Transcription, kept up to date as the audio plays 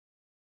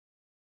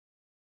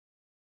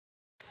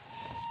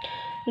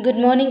Good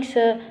morning,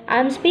 sir. I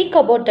am speak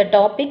about the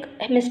topic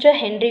Mr.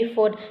 Henry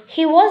Ford.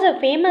 He was a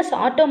famous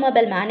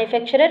automobile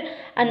manufacturer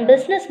and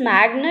business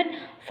magnate,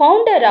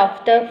 founder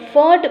of the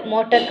Ford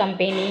Motor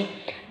Company.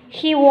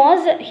 He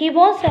was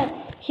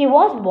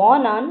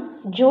born on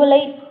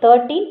July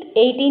 13th,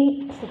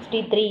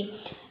 1863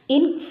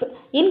 in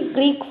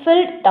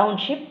Creekfield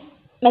Township,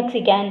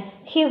 Michigan.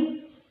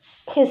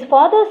 His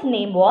father's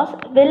name was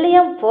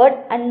William Ford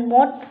and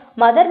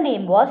mother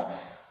name was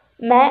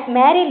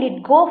Mary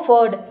Lidgo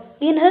Ford.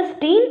 In his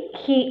teen,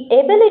 he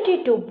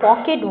ability to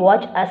pocket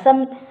watch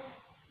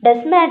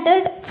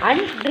dismantled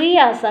and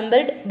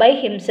reassembled by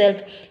himself.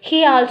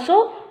 He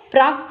also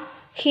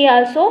he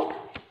also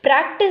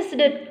practiced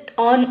it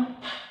on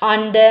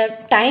the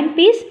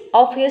timepiece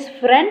of his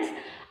friends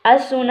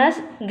as soon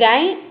as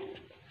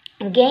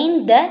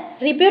gained the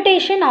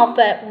reputation of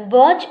a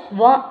watch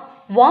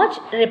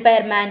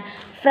repairman.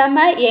 From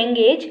a young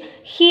age,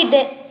 he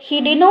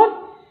did not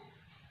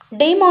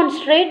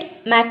demonstrate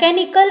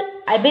mechanical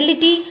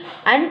ability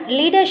and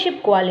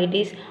leadership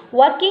qualities.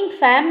 Working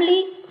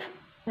family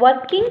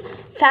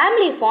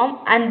farm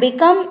and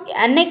become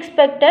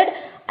unexpected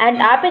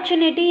and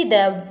opportunity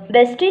the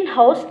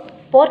Westinghouse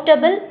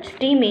portable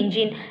steam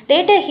engine.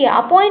 Later he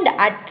appointed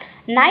at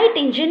night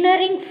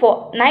engineer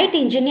for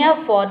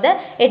the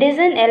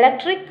Edison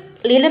Electric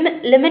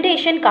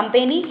Limitation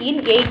Company in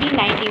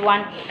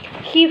 1891.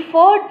 He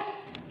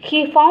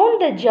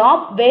found the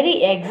job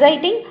very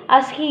exciting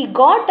as he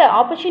got the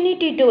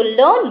opportunity to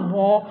learn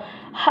more.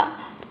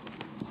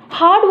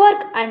 Hard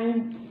work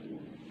and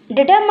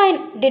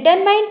determined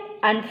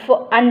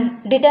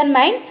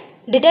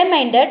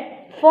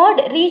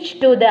Ford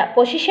reached to the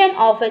position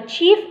of a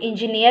chief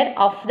engineer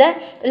of the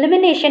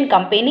elimination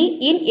company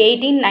in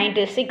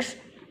 1896.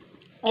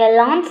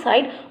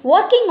 Alongside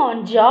working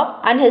on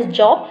his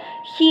job,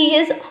 he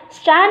is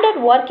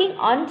started working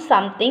on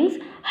some things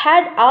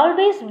had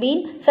always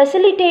been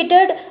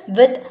facilitated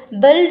with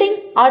building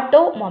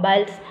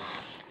automobiles.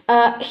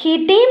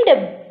 He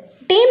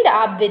teamed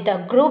up with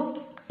a group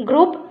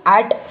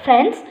at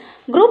France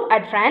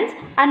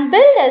and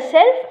built a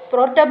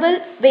self-portable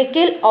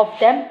vehicle of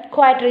the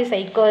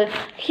quadricycle.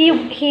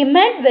 He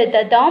met with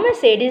the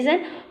Thomas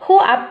Edison, who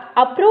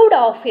approved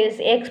of his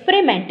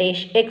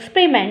experimentation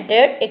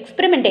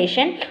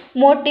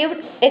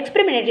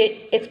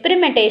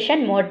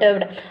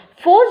motived.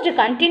 Ford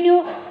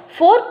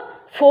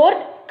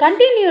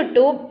continued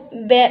to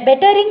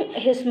bettering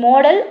his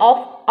model of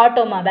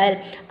automobile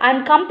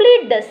and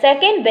complete the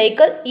second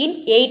vehicle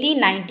in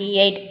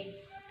 1898.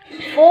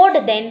 Ford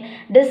then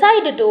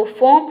decided to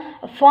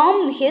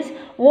form his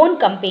own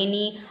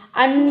company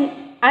and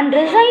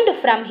resigned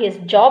from his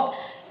job.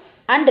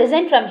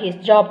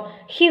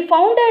 He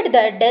founded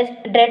the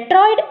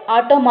Detroit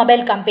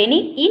Automobile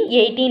Company in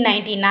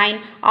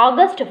 1899,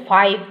 August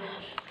 5.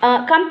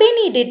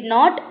 Company did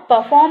not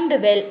perform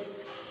well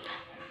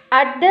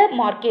at the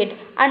market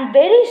and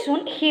very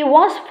soon he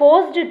was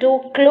forced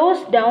to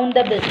close down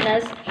the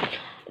business.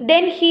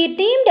 Then he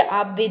teamed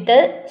up with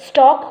the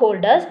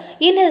stockholders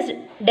in his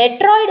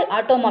Detroit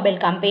Automobile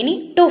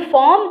Company to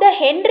form the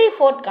Henry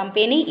Ford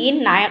Company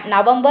in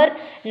November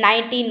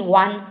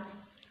 1901.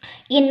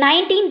 In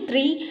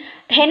 1903,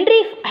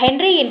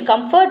 Henry in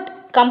comforted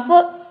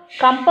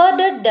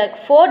the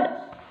Ford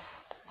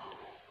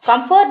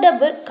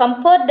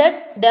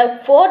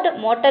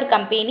Motor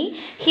Company.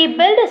 He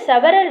built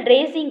several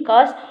racing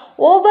cars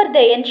over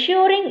the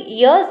ensuing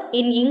years,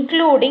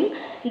 including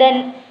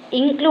the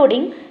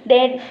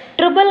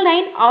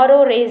 999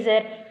 Aero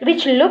Racer,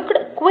 which looked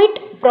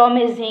quite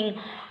promising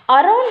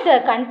around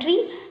the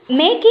country,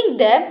 making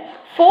the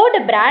Ford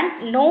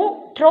brand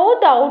known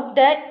throughout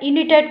the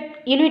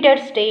United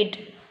States.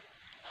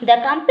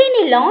 The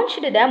company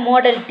launched the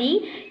Model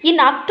T in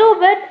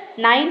October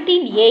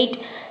 1908.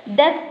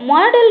 The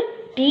Model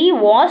T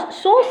was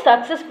so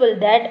successful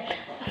that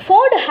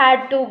Ford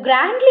had to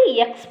grandly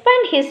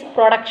expand his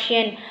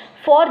production.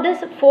 For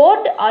this,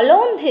 Ford,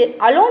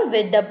 along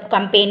with the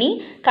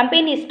company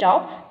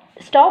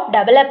staff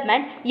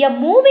development a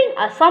moving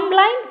assembly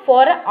line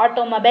for an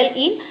automobile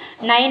in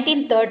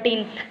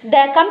 1913.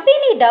 The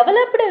company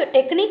developed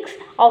techniques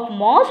of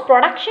mass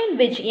production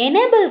which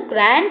enabled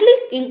grandly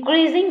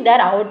increasing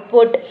their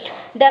output.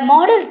 The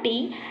Model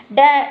T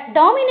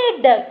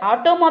dominated the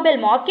automobile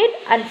market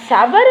and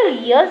several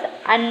years,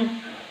 and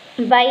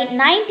by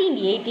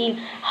 1918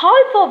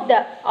 half of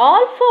the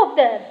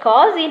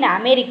cars in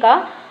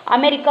America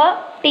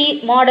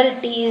Model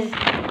Ts.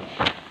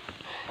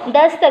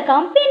 Thus, the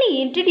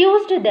company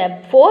introduced the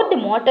Ford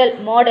Model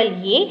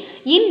A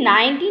in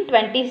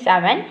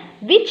 1927,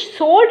 which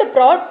sold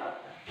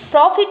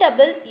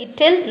profitable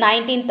till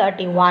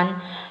 1931.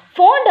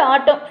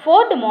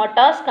 Ford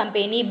Motors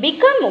Company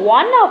became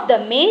one of the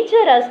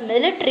major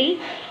military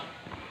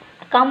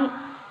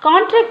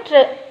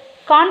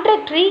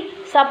contractory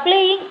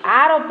supplying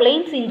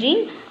aeroplanes,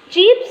 engine,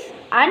 jeeps,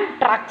 and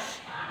trucks.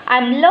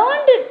 I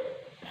learned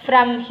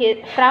from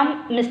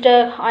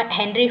Mr.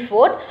 Henry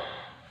Ford.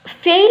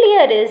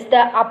 Failure is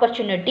the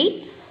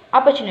opportunity.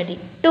 opportunity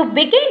to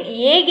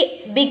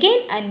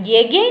begin and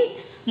again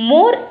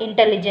more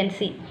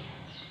intelligence.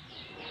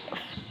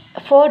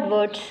 Forward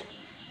words.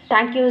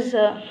 Thank you,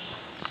 sir.